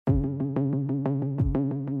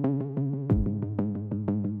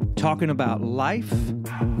talking about life,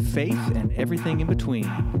 faith, and everything in between.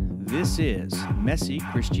 This is Messy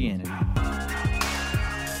Christianity.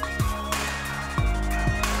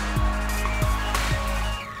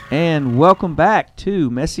 And welcome back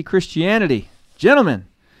to Messy Christianity. Gentlemen,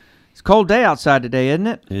 it's a cold day outside today, isn't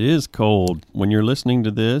it? It is cold. When you're listening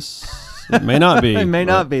to this, it may not be. It may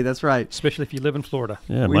not be, that's right. Especially if you live in Florida.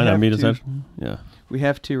 Yeah, it might not be. Yeah. We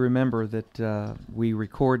have to remember that we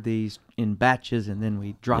record these in batches and then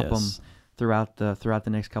we drop them throughout the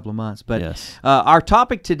next couple of months. But our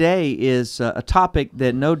topic today is a topic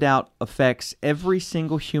that no doubt affects every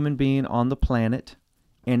single human being on the planet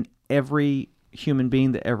and every human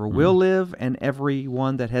being that ever will live and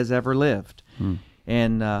everyone that has ever lived.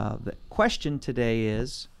 And the question today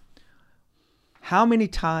is, how many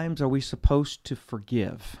times are we supposed to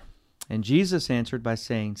forgive? And Jesus answered by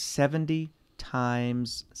saying 70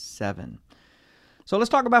 times 7. So let's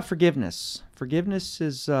talk about forgiveness. Forgiveness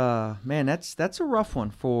is, that's a rough one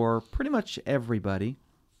for pretty much everybody.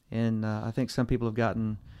 And I think some people have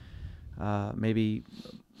gotten maybe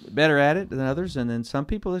better at it than others, and then some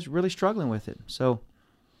people is really struggling with it. So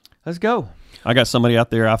let's go. I got somebody out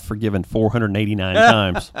there I've forgiven 489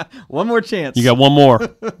 times. One more chance. You got one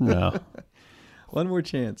more. No. One more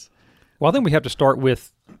chance. Well, I think we have to start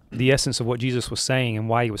with the essence of what Jesus was saying and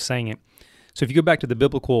why he was saying it. So if you go back to the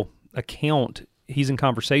biblical account, he's in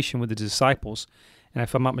conversation with the disciples, and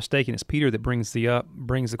if I'm not mistaken, it's Peter that brings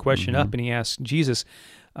the question up, and he asks Jesus,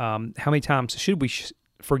 how many times should we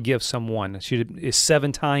forgive someone? Is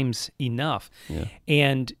 7 times enough? Yeah.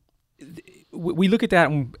 And we look at that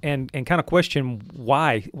and kind of question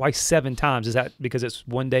why 7 times? Is that because it's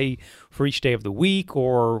one day for each day of the week,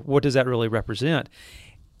 or what does that really represent?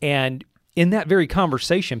 And in that very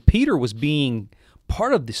conversation, Peter was being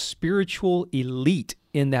part of the spiritual elite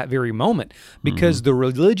in that very moment, because the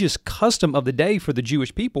religious custom of the day for the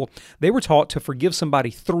Jewish people, they were taught to forgive somebody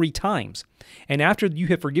 3 times. And after you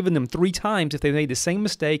have forgiven them 3 times, if they made the same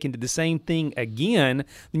mistake and did the same thing again,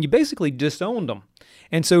 then you basically disowned them.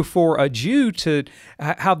 And so for a Jew to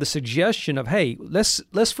have the suggestion of, hey,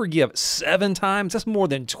 let's forgive 7 times, that's more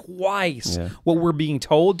than twice what we're being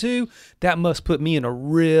told to, that must put me in a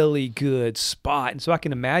really good spot. And so I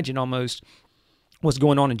can imagine almost what's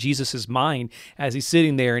going on in Jesus' mind as he's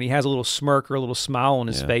sitting there and he has a little smirk or a little smile on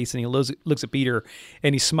his face, and he looks at Peter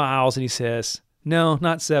and he smiles and he says, no,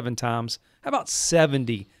 not 7 times. How about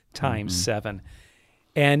 70 times 7?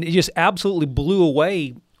 And it just absolutely blew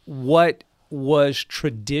away what was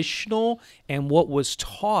traditional and what was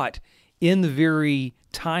taught in the very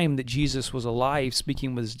time that Jesus was alive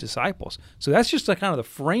speaking with his disciples. So that's just kind of the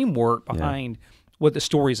framework behind what the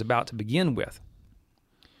story is about to begin with.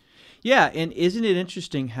 Yeah, and isn't it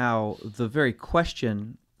interesting how the very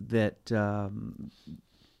question that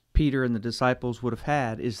Peter and the disciples would have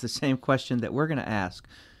had is the same question that we're going to ask,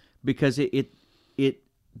 because it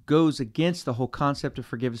goes against the whole concept of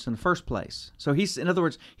forgiveness in the first place. So in other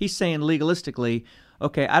words, he's saying legalistically,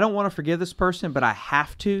 okay, I don't want to forgive this person, but I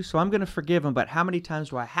have to, so I'm going to forgive him, but how many times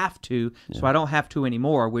do I have to so I don't have to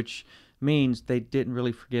anymore, which means they didn't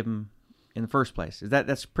really forgive him in the first place.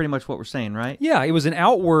 That's pretty much what we're saying, right? Yeah, it was an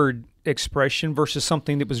outward expression versus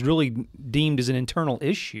something that was really deemed as an internal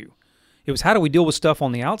issue. It was, how do we deal with stuff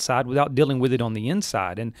on the outside without dealing with it on the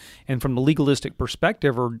inside? And from the legalistic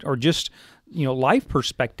perspective or just, life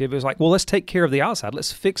perspective, it was like, well, let's take care of the outside.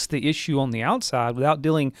 Let's fix the issue on the outside without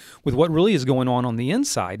dealing with what really is going on the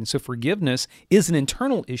inside. And so forgiveness is an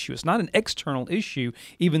internal issue. It's not an external issue,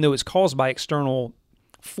 even though it's caused by external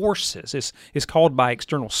forces. It's called by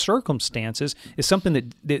external circumstances. It's something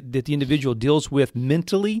that the individual deals with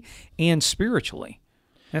mentally and spiritually.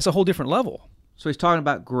 And that's a whole different level. So he's talking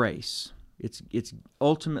about grace. It's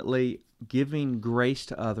ultimately giving grace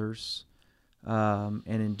to others, and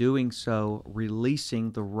in doing so,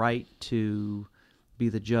 releasing the right to be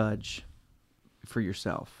the judge for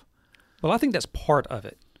yourself. Well, I think that's part of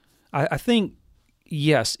it. I think,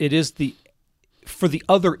 yes, it is for the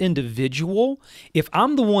other individual. If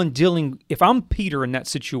I'm Peter in that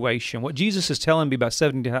situation, what Jesus is telling me about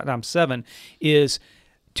 70 times 7 is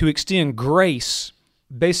to extend grace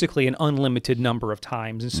basically an unlimited number of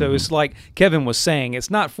times. And so it's like Kevin was saying, it's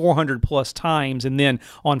not 400 plus times and then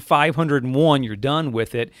on 501 you're done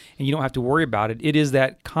with it and you don't have to worry about it. It is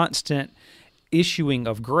that constant issuing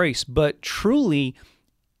of grace. But truly,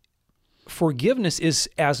 forgiveness is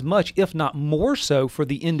as much, if not more so, for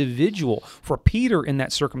the individual, for Peter in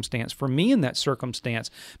that circumstance, for me in that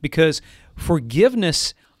circumstance, because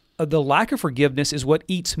forgiveness, the lack of forgiveness is what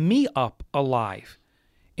eats me up alive.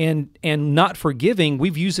 And not forgiving,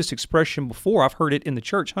 we've used this expression before. I've heard it in the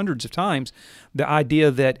church hundreds of times. The idea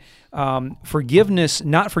that forgiveness,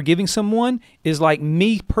 not forgiving someone, is like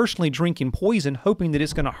me personally drinking poison, hoping that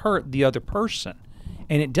it's going to hurt the other person.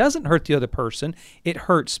 And it doesn't hurt the other person; it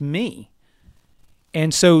hurts me.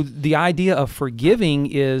 And so the idea of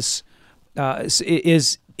forgiving is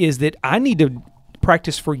that I need to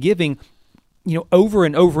practice forgiving, over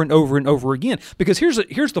and over and over and over again. Because here's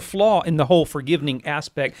the flaw in the whole forgiving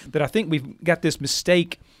aspect that I think we've got this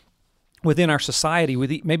mistake within our society,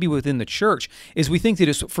 maybe within the church, is we think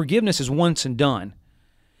that forgiveness is once and done.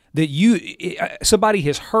 That somebody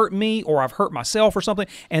has hurt me or I've hurt myself or something,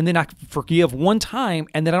 and then I forgive one time,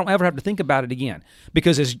 and then I don't ever have to think about it again.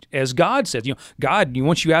 Because as God said, God,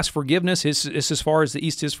 once you ask forgiveness, it's as far as the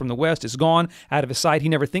east is from the west. It's gone out of His sight. He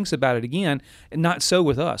never thinks about it again. And not so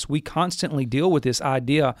with us. We constantly deal with this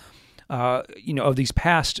idea, of these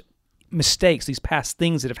past mistakes, these past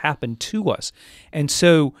things that have happened to us, and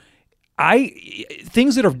so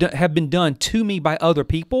things that have been done to me by other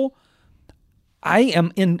people. I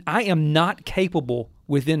am not capable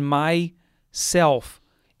within myself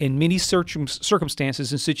in many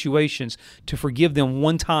circumstances and situations to forgive them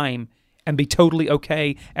one time and be totally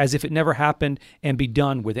okay as if it never happened and be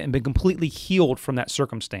done with it and be completely healed from that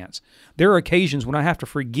circumstance. There are occasions when I have to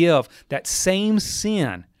forgive that same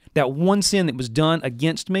sin, that one sin that was done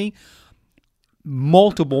against me,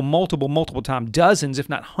 multiple times, dozens if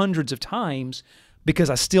not hundreds of times,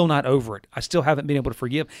 because I'm still not over it. I still haven't been able to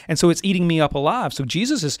forgive. And so it's eating me up alive. So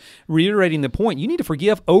Jesus is reiterating the point. You need to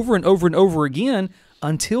forgive over and over and over again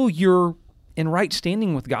until you're in right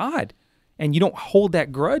standing with God. And you don't hold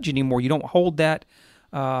that grudge anymore. You don't hold that,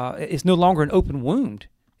 it's no longer an open wound.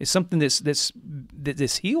 It's something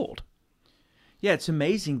that's healed. Yeah, it's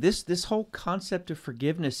amazing. This whole concept of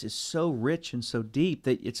forgiveness is so rich and so deep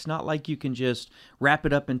that it's not like you can just wrap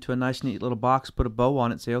it up into a nice, neat little box, put a bow on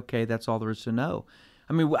it, and say, okay, that's all there is to know.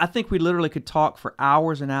 I mean, I think we literally could talk for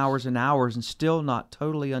hours and hours and hours and still not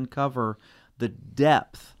totally uncover the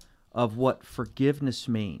depth of what forgiveness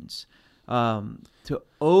means. To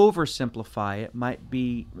oversimplify it might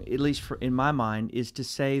be, at least in my mind, is to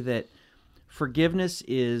say that forgiveness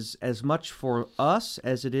is as much for us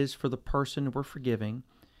as it is for the person we're forgiving,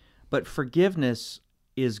 but forgiveness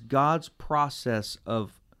is God's process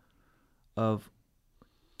of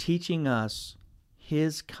teaching us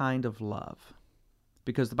His kind of love.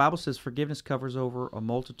 Because the Bible says forgiveness covers over a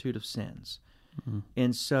multitude of sins. Mm-hmm.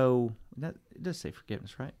 And so, it does say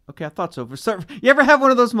forgiveness, right? Okay, I thought so. You ever have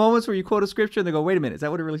one of those moments where you quote a scripture and they go, wait a minute, is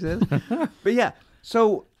that what it really says? But yeah,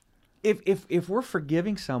 so If we're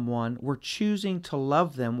forgiving someone, we're choosing to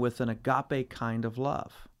love them with an agape kind of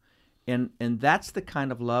love. And that's the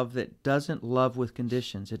kind of love that doesn't love with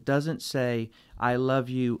conditions. It doesn't say, I love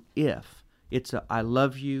you if. It's I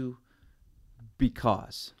love you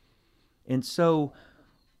because. And so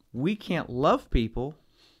we can't love people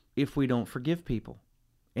if we don't forgive people.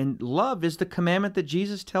 And love is the commandment that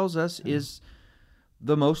Jesus tells us is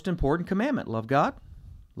the most important commandment. Love God,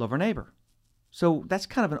 love our neighbor. So that's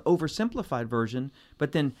kind of an oversimplified version,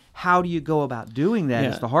 but then how do you go about doing that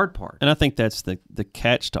is the hard part. And I think that's the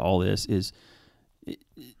catch to all this is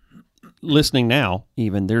listening now,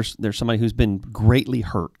 even there's somebody who's been greatly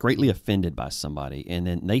hurt, greatly offended by somebody, and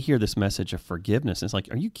then they hear this message of forgiveness, and it's like,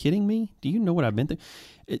 are you kidding me? Do you know what I've been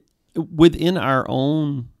through? Within our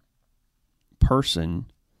own person,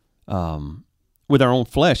 with our own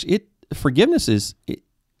flesh, forgiveness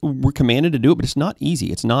we're commanded to do it, but it's not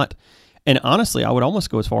easy. It's not. And honestly, I would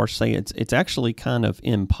almost go as far as to say it's actually kind of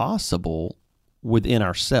impossible within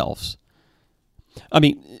ourselves. I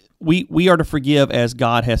mean, we are to forgive as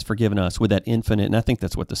God has forgiven us with that infinite, and I think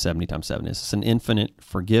that's what the 70 times 7 is. It's an infinite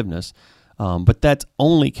forgiveness, but that's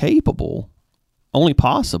only possible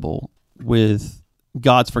with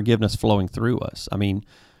God's forgiveness flowing through us. I mean,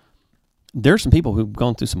 there's some people who've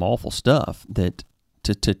gone through some awful stuff that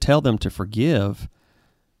to tell them to forgive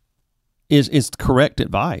is correct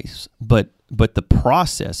advice, but the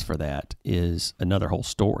process for that is another whole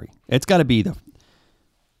story. It's got to be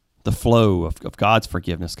the flow of God's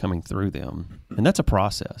forgiveness coming through them, and that's a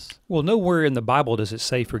process. Well, nowhere in the Bible does it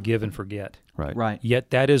say forgive and forget. Right.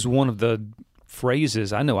 Yet that is one of the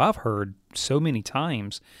phrases I know I've heard so many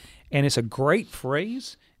times, and it's a great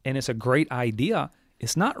phrase, and it's a great idea.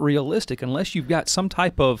 It's not realistic unless you've got some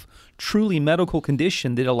type of truly medical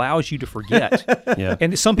condition that allows you to forget. Yeah.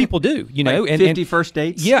 And some people do, like 50 first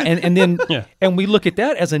dates. Yeah, and then and we look at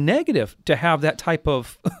that as a negative to have that type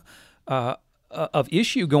of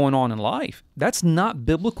issue going on in life. That's not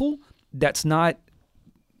biblical. That's not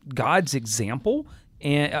God's example.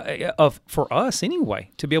 and for us anyway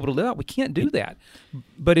to be able to live out. We can't do that,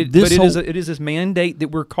 but it is this mandate that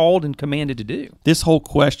we're called and commanded to do. This whole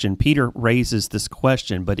question, Peter raises this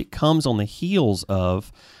question, but it comes on the heels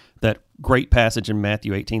of that great passage in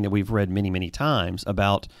Matthew 18 that we've read many, many times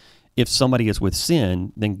about if somebody is with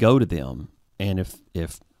sin, then go to them, and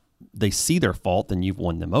if they see their fault, then you've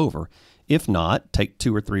won them over. If not, take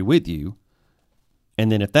 2 or 3 with you.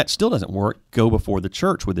 And then if that still doesn't work, go before the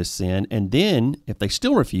church with this sin. And then if they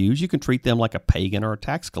still refuse, you can treat them like a pagan or a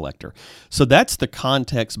tax collector. So that's the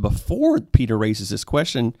context before Peter raises this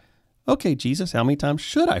question. Okay, Jesus, how many times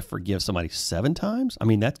should I forgive somebody? 7 times? I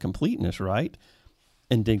mean, that's completeness, right?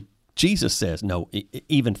 And then Jesus says, no,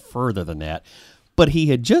 even further than that. But he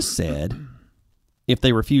had just said, if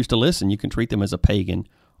they refuse to listen, you can treat them as a pagan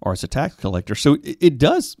or as a tax collector. So it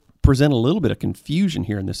does present a little bit of confusion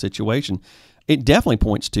here in this situation. It definitely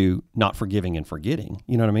points to not forgiving and forgetting.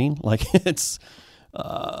 You know what I mean? Like it's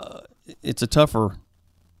a tougher.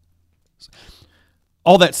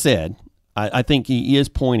 All that said, I think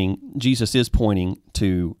Jesus is pointing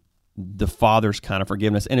to the Father's kind of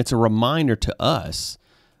forgiveness, and it's a reminder to us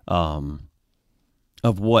of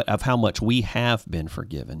how much we have been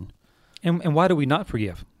forgiven. And why do we not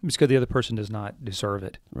forgive? It's because the other person does not deserve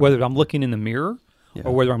it. Right. Whether I'm looking in the mirror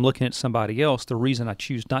or whether I'm looking at somebody else, the reason I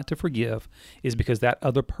choose not to forgive is because that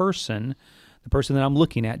other person, the person that I'm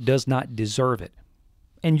looking at, does not deserve it.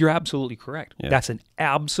 And you're absolutely correct. Yeah. That's an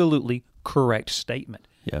absolutely correct statement.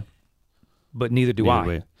 Yeah. But neither do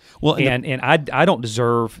I. Well, and I don't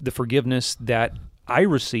deserve the forgiveness that I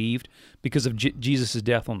received because of Jesus'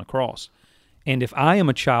 death on the cross. And if I am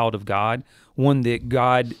a child of God, one that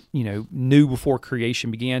God, knew before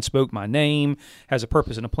creation began, spoke my name, has a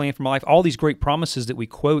purpose and a plan for my life, all these great promises that we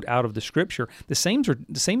quote out of the Scripture, the same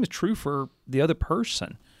is true for the other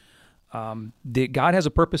person. That God has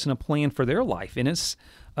a purpose and a plan for their life, and it's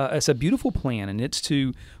a beautiful plan, and it's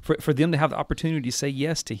for them to have the opportunity to say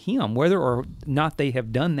yes to Him, whether or not they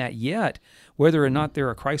have done that yet, whether or not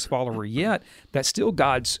they're a Christ follower yet. That's still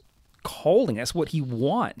God's calling. That's what He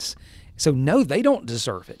wants. So no, they don't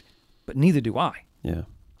deserve it, but neither do I. Yeah.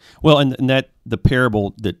 Well, and that the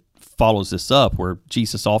parable that follows this up, where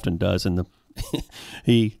Jesus often does, and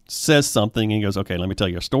he says something and he goes, okay, let me tell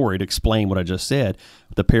you a story to explain what I just said.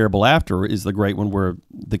 The parable after is the great one where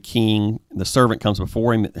the servant comes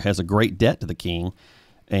before him, has a great debt to the king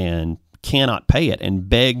and cannot pay it, and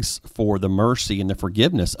begs for the mercy and the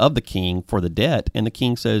forgiveness of the king for the debt. And the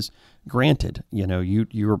king says, granted,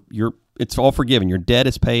 you're it's all forgiven. Your debt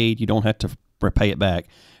is paid. You don't have to repay it back.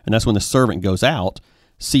 And that's when the servant goes out,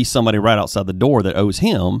 sees somebody right outside the door that owes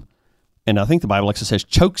him, and I think the Bible actually says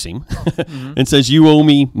chokes him and says, you owe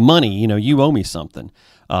me money, you owe me something.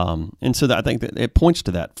 And so I think that it points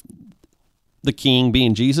to that. The king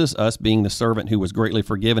being Jesus, us being the servant who was greatly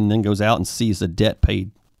forgiven, then goes out and sees the debt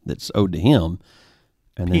paid that's owed to him.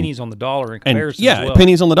 And pennies on the dollar in comparison as well.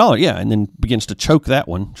 Pennies on the dollar, and then begins to choke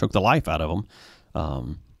the life out of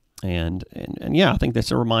him. And I think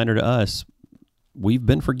that's a reminder to us. We've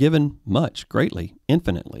been forgiven much, greatly,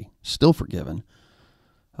 infinitely, still forgiven.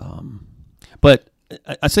 But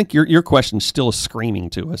I think your question still is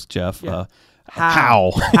screaming to us, Jeff. Yeah.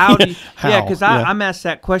 How? How do you, yeah, because I'm asked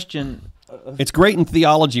that question. It's great in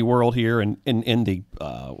theology world here and in the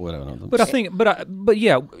whatever. But I think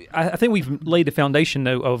we've laid the foundation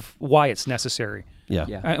though of why it's necessary. Yeah.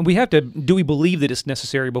 And we have to. Do we believe that it's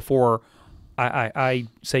necessary before I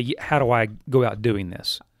say, how do I go out doing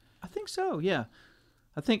this? I think so. Yeah.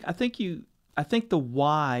 I think the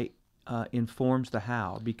why informs the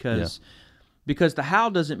how because the how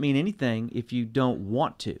doesn't mean anything if you don't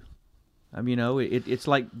want to. I mean, it's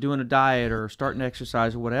like doing a diet or starting to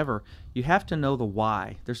exercise or whatever. You have to know the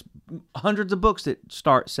why. There's hundreds of books that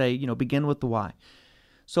say, begin with the why.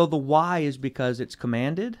 So the why is because it's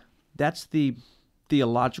commanded. That's the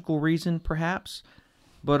theological reason, perhaps.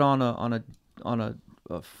 But on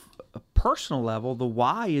a personal level, the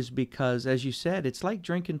why is because, as you said, it's like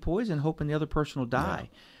drinking poison, hoping the other person will die.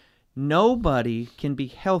 Yeah. Nobody can be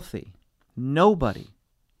healthy. Nobody,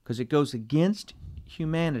 because it goes against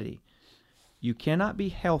humanity. You cannot be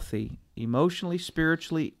healthy emotionally,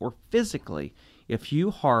 spiritually, or physically if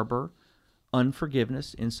you harbor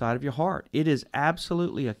unforgiveness inside of your heart. It is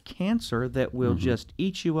absolutely a cancer that will just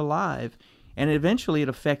eat you alive, and eventually it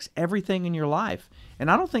affects everything in your life. And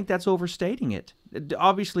I don't think that's overstating it.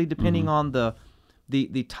 Obviously, depending on the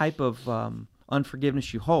type of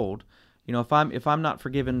unforgiveness you hold. If I'm not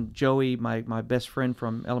forgiving Joey, my best friend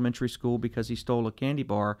from elementary school, because he stole a candy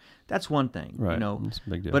bar, that's one thing. Right. That's a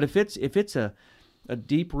big deal. But if it's a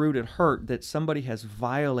deep rooted hurt that somebody has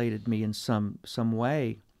violated me in some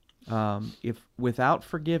way, If without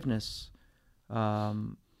forgiveness,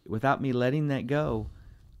 without me letting that go,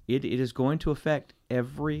 it is going to affect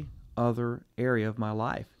every other area of my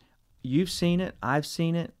life. You've seen it. I've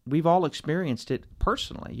seen it. We've all experienced it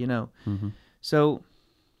personally, you know. Mm-hmm. So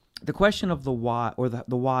the question of the why, or the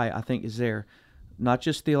why, I think, is there, not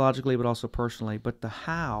just theologically, but also personally. But the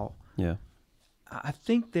how, yeah, I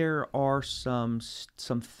think there are some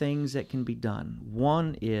things that can be done.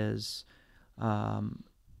 One is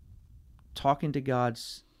talking to God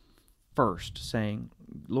first, saying,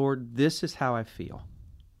 Lord, this is how I feel.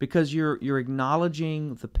 Because you're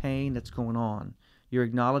acknowledging the pain that's going on. You're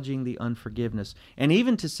acknowledging the unforgiveness. And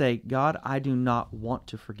even to say, God, I do not want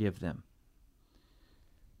to forgive them.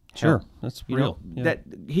 Sure, that's real. Yeah. That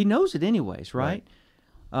He knows it anyways, right?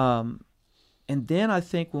 And then I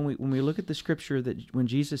think when we look at the scripture, that when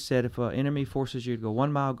Jesus said, if an enemy forces you to go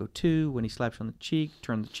 1 mile, go 2. When he slaps you on the cheek,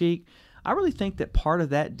 turn the cheek. I really think that part of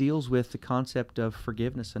that deals with the concept of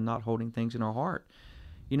forgiveness and not holding things in our heart.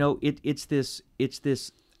 You know, it's this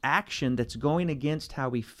action that's going against how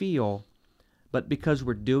we feel, but because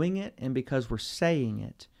we're doing it and because we're saying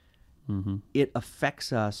it, mm-hmm. it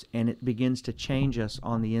affects us and it begins to change us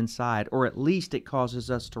on the inside, or at least it causes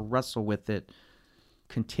us to wrestle with it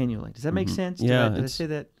continually. Does that make sense? Yeah. Did I say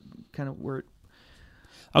that kind of word?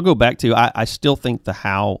 I'll go back to, I still think the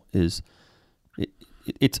how is,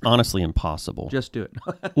 it's honestly impossible. Just do it.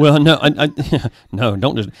 Well, no, no,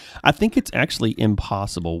 don't just. I think it's actually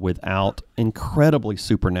impossible without incredibly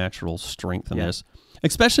supernatural strength in this,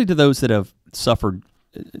 especially to those that have suffered,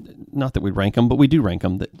 not that we rank them, but we do rank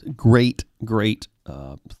them, that great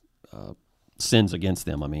sins against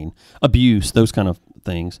them. I mean, abuse, those kind of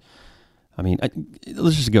things. I mean,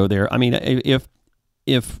 let's just go there. I mean,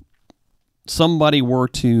 if somebody were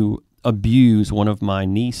to abuse one of my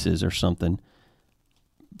nieces or something,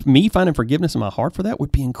 me finding forgiveness in my heart for that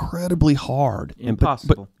would be incredibly hard.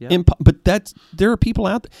 Impossible. But there are people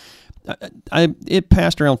out there. It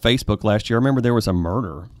passed around Facebook last year. I remember there was a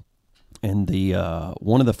murder, and the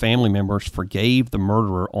one of the family members forgave the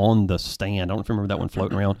murderer on the stand. I don't remember that one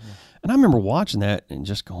floating around. And I remember watching that and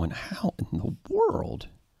just going, how in the world?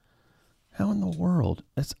 How in the world?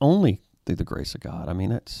 That's only through the grace of God. I mean,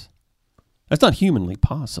 that's not humanly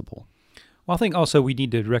possible. Well, I think also we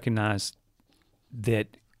need to recognize that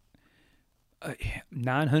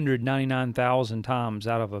 999,000 times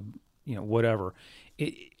out of whatever,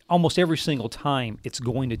 almost every single time it's a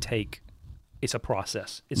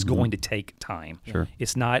process. It's mm-hmm. going to take time. Sure.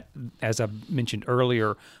 It's not, as I mentioned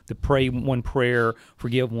earlier, the pray one prayer,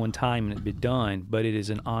 forgive one time, and it'd be done, but it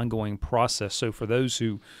is an ongoing process. So for those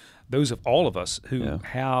of all of us who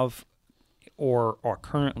have or are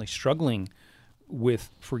currently struggling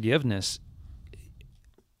with forgiveness,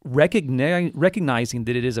 recognizing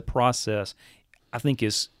that it is a process, I think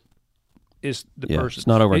is the person. It's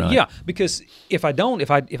not overnight. Yeah, because if I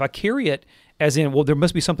carry it as in, well, there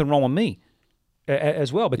must be something wrong with me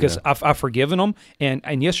as well, because I've forgiven them,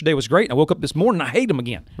 and yesterday was great, and I woke up this morning and I hate them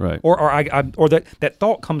again. Right. Or that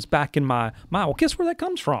thought comes back in my mind. Well, guess where that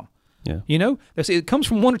comes from? Yeah. You know, it comes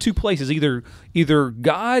from one or two places. Either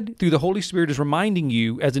God, through the Holy Spirit, is reminding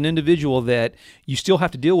you as an individual that you still have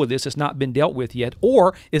to deal with this. It's not been dealt with yet.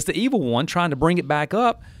 Or it's the evil one trying to bring it back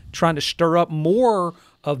up, trying to stir up more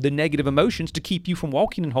of the negative emotions to keep you from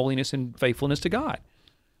walking in holiness and faithfulness to God.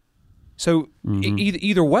 So mm-hmm.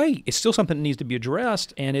 either way, it's still something that needs to be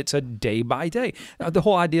addressed, and it's a day by day. The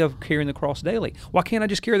whole idea of carrying the cross daily. Why can't I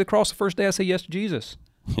just carry the cross the first day I say yes to Jesus?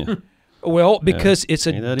 Yeah. Well, because it's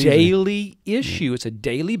a daily issue. Yeah. It's a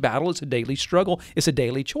daily battle. It's a daily struggle. It's a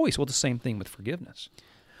daily choice. Well, the same thing with forgiveness.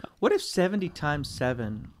 What if 70 times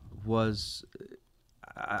 7 was,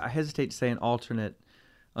 I hesitate to say an alternate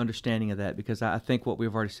understanding of that, because I think what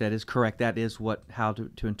we've already said is correct. That is how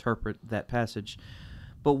to interpret that passage.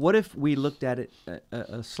 But what if we looked at it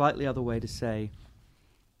a slightly other way, to say,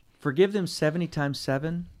 forgive them 70 times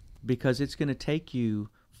 7, because it's going to take you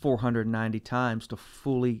 490 times to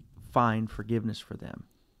fully find forgiveness for them.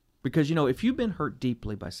 Because, if you've been hurt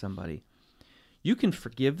deeply by somebody, you can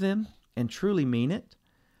forgive them and truly mean it,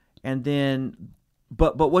 and then,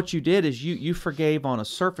 but what you did is you forgave on a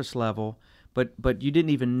surface level, but you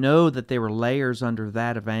didn't even know that there were layers under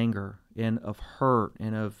that of anger and of hurt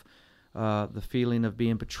and of the feeling of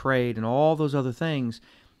being betrayed and all those other things.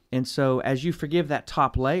 And so as you forgive that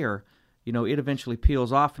top layer, it eventually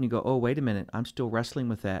peels off, and you go, oh, wait a minute, I'm still wrestling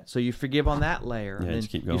with that. So you forgive on that layer, and then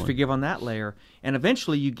keep going. You forgive on that layer, and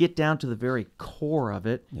eventually you get down to the very core of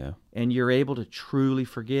it, and you're able to truly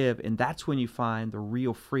forgive, and that's when you find the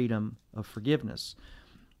real freedom of forgiveness.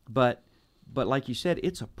 But like you said,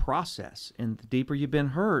 it's a process, and the deeper you've been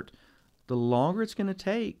hurt, the longer it's going to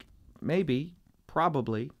take maybe,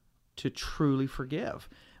 probably, to truly forgive.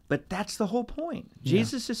 But that's the whole point. Yeah.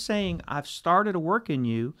 Jesus is saying, I've started a work in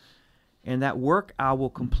you, and that work I will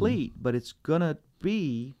complete, but it's going to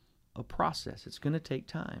be a process. It's going to take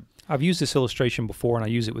time. I've used this illustration before, and I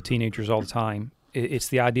use it with teenagers all the time. It's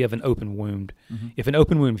the idea of an open wound. Mm-hmm. If an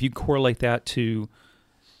open wound, if you correlate that to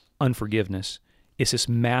unforgiveness, it's this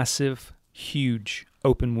massive, huge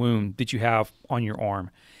open wound that you have on your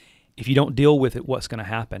arm. If you don't deal with it, what's going to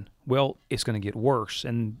happen? Well, it's going to get worse.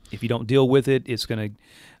 And if you don't deal with it, it's going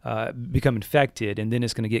to become infected, and then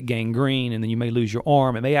it's going to get gangrene, and then you may lose your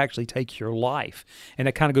arm. It may actually take your life. And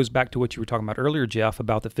that kind of goes back to what you were talking about earlier, Jeff,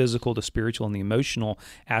 about the physical, the spiritual, and the emotional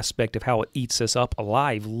aspect of how it eats us up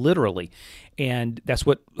alive, literally. And that's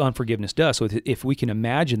what unforgiveness does. So if we can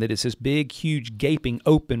imagine that it's this big, huge, gaping,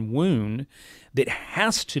 open wound that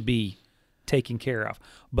has to be taken care of.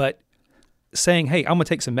 But saying, hey, I'm going to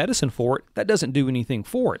take some medicine for it, that doesn't do anything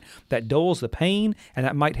for it. That dulls the pain, and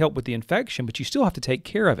that might help with the infection, but you still have to take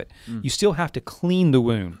care of it. You still have to clean the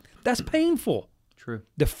wound. That's painful. True.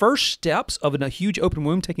 The first steps of a huge open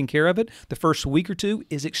wound, taking care of it, the first week or two,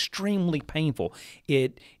 is extremely painful.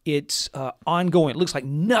 It's ongoing. It looks like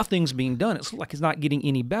nothing's being done. It looks like it's not getting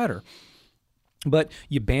any better. But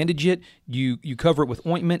you bandage it, you cover it with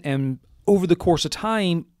ointment, and over the course of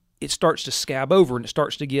time, it starts to scab over and it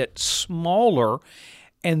starts to get smaller.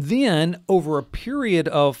 And then over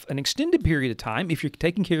an extended period of time, if you're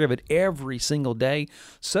taking care of it every single day,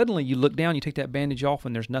 suddenly you look down, you take that bandage off,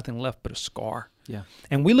 and there's nothing left but a scar. Yeah.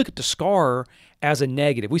 And we look at the scar as a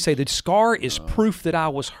negative. We say the scar is proof that I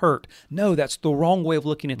was hurt. No, that's the wrong way of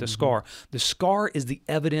looking at the scar. The scar is the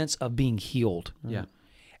evidence of being healed. Yeah.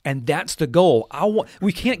 And that's the goal.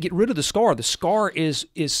 We can't get rid of the scar. The scar is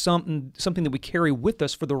something that we carry with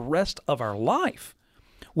us for the rest of our life.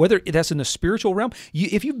 Whether that's in the spiritual realm,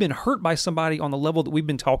 if you've been hurt by somebody on the level that we've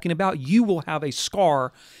been talking about, you will have a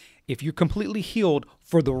scar if you're completely healed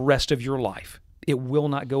for the rest of your life. It will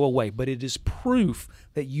not go away, but it is proof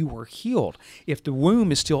that you were healed. If the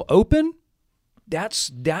wound is still open, that's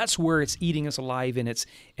where it's eating us alive, and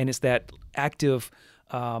it's that active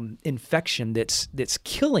infection that's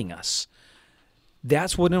killing us.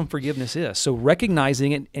 That's what unforgiveness is. So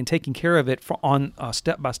recognizing it and taking care of it on a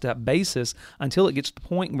step-by-step basis until it gets to the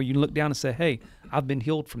point where you look down and say, hey, I've been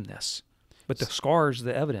healed from this. But the scar is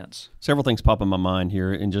the evidence. Several things pop in my mind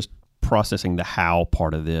here in just processing the how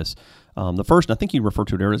part of this. The first, and I think you referred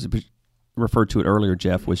to it earlier,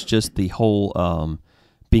 Jeff, was just the whole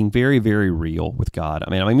being very, very real with God. I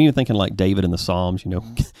mean, I'm even thinking like David in the Psalms,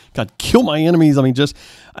 God, kill my enemies. I mean, just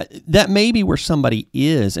that may be where somebody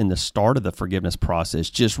is in the start of the forgiveness process,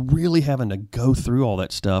 just really having to go through all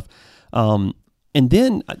that stuff. And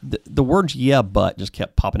then the words, yeah, but just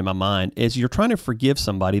kept popping in my mind. As you're trying to forgive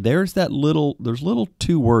somebody, there's little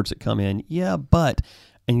two words that come in, yeah, but,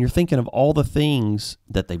 and you're thinking of all the things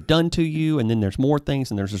that they've done to you, and then there's more things,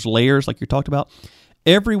 and there's layers like you talked about.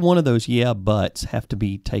 Every one of those yeah buts have to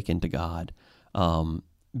be taken to God,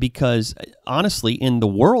 because honestly, in the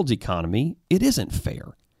world's economy, it isn't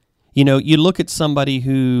fair. You look at somebody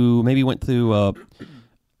who maybe went through a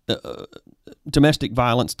domestic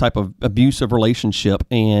violence type of abusive relationship,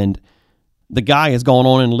 and the guy has gone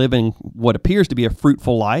on and living what appears to be a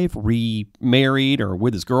fruitful life, remarried or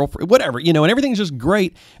with his girlfriend, whatever, and everything's just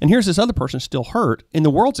great. And here's this other person still hurt. In the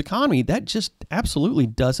world's economy, that just absolutely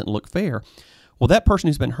doesn't look fair. Well, that person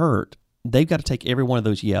who's been hurt, they've got to take every one of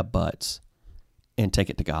those yeah buts and take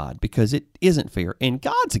it to God, because it isn't fair. In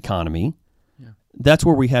God's economy, that's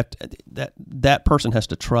where we have to, that person has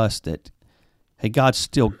to trust that, hey, God's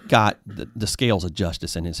still got the scales of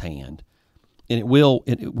justice in his hand, and it will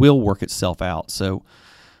work itself out. So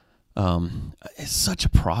it's such a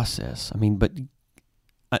process. I mean, but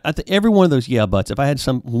I think every one of those yeah buts, if I had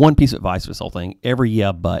one piece of advice for this whole thing, every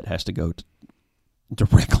yeah but has to go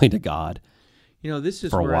directly to God. This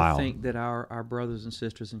is where I think that our brothers and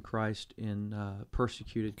sisters in Christ in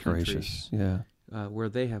persecuted countries, where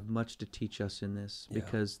they have much to teach us in this,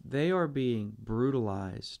 because they are being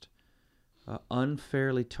brutalized,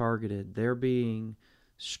 unfairly targeted. They're being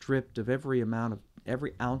stripped of every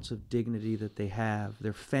ounce of dignity that they have.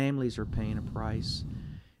 Their families are paying a price,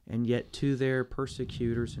 and yet to their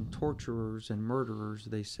persecutors and torturers and murderers,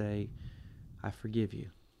 they say, "I forgive you."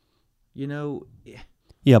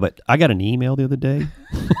 Yeah, but I got an email the other day.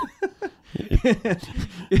 But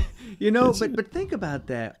think about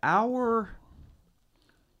that.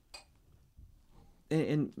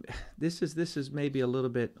 And this is maybe a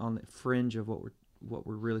little bit on the fringe of what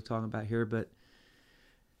we're really talking about here, but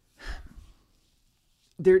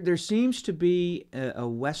there seems to be a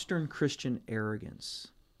Western Christian arrogance,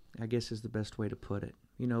 I guess is the best way to put it.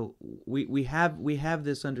 we have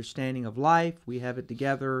this understanding of life. We have it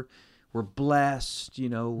together. We're blessed.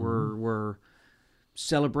 We're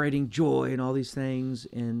celebrating joy and all these things,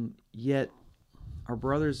 and yet our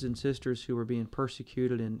brothers and sisters who are being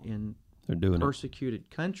persecuted in persecuted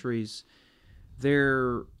countries,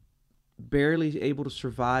 they're barely able to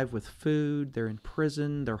survive with food. They're in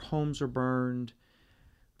prison. Their homes are burned.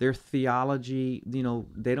 Their theology,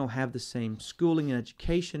 they don't have the same schooling and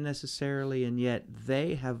education necessarily, and yet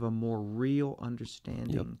they have a more real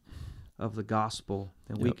understanding of the gospel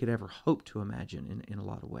than we could ever hope to imagine in a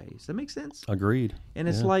lot of ways. Does that make sense? Agreed. And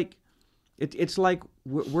it's like it's like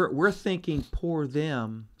we're thinking poor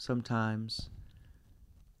them sometimes,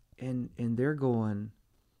 and they're going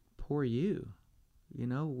poor you.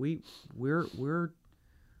 We're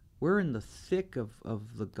in the thick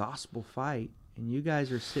of the gospel fight, and you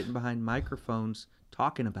guys are sitting behind microphones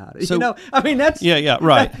talking about it. So, that's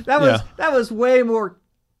right. That was way more.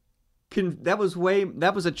 That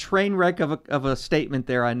was a train wreck of a statement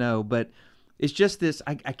there. I know, but it's just this.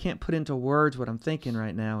 I can't put into words what I'm thinking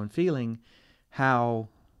right now and feeling. How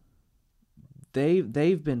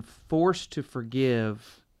they've been forced to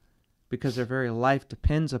forgive because their very life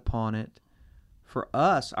depends upon it. For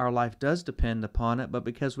us, our life does depend upon it, but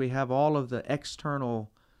because we have all of the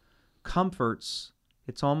external comforts,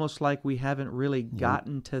 it's almost like we haven't really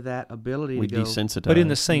gotten to that ability to go. Desensitize. But in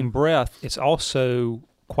the same breath, it's also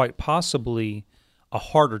quite possibly a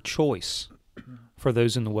harder choice for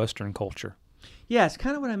those in the Western culture. Yeah, it's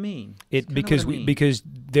kind of what I mean. Because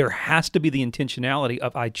there has to be the intentionality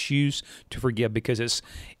of I choose to forgive, because it's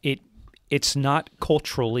not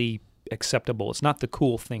culturally acceptable. It's not the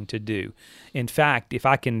cool thing to do. In fact, if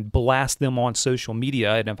I can blast them on social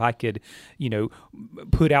media, and if I could,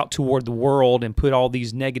 put out toward the world and put all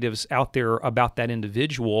these negatives out there about that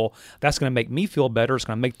individual, that's going to make me feel better. It's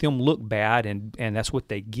going to make them look bad, and that's what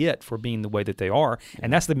they get for being the way that they are.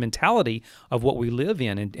 And that's the mentality of what we live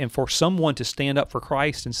in. And for someone to stand up for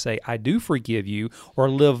Christ and say, I do forgive you, or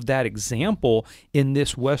live that example in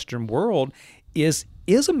this Western world is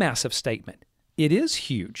a massive statement. It is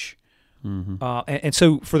huge. Mm-hmm. And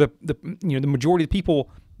so for the majority of the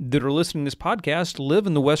people that are listening to this podcast live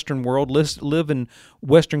in the Western world, live in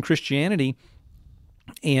Western Christianity,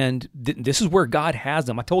 and this is where God has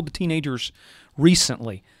them. I told the teenagers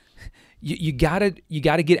recently, you gotta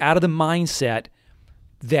get out of the mindset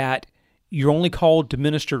that you're only called to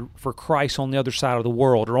minister for Christ on the other side of the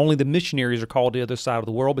world, or only the missionaries are called to the other side of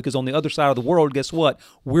the world, because on the other side of the world, guess what?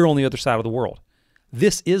 We're on the other side of the world.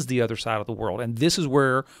 This is the other side of the world, and this is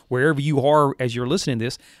wherever you are as you're listening to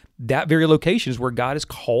this, that very location is where God has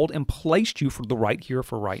called and placed you for the right here,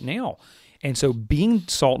 for right now. And so being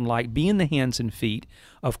salt and light, being the hands and feet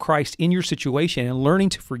of Christ in your situation, and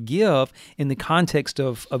learning to forgive in the context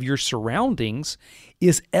of your surroundings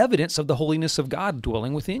is evidence of the holiness of God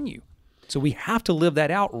dwelling within you. So we have to live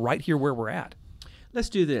that out right here where we're at. Let's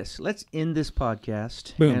do this. Let's end this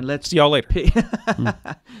podcast. Boom. And let's see y'all later.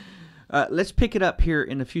 Let's pick it up here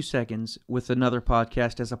in a few seconds with another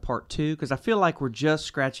podcast as a part 2, because I feel like we're just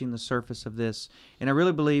scratching the surface of this, and I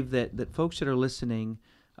really believe that folks that are listening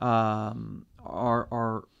are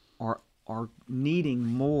needing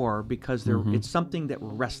more, because it's something that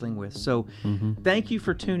we're wrestling with. So thank you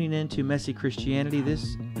for tuning in to Messy Christianity.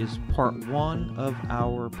 This is part 1 of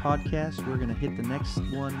our podcast. We're going to hit the next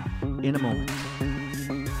one in a moment.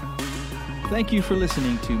 Thank you for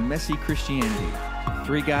listening to Messy Christianity.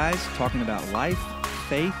 3 guys talking about life,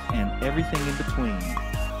 faith, and everything in between.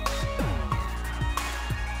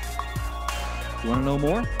 You want to know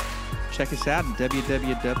more? Check us out at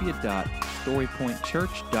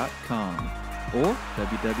www.storypointchurch.com or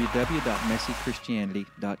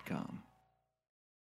www.messychristianity.com.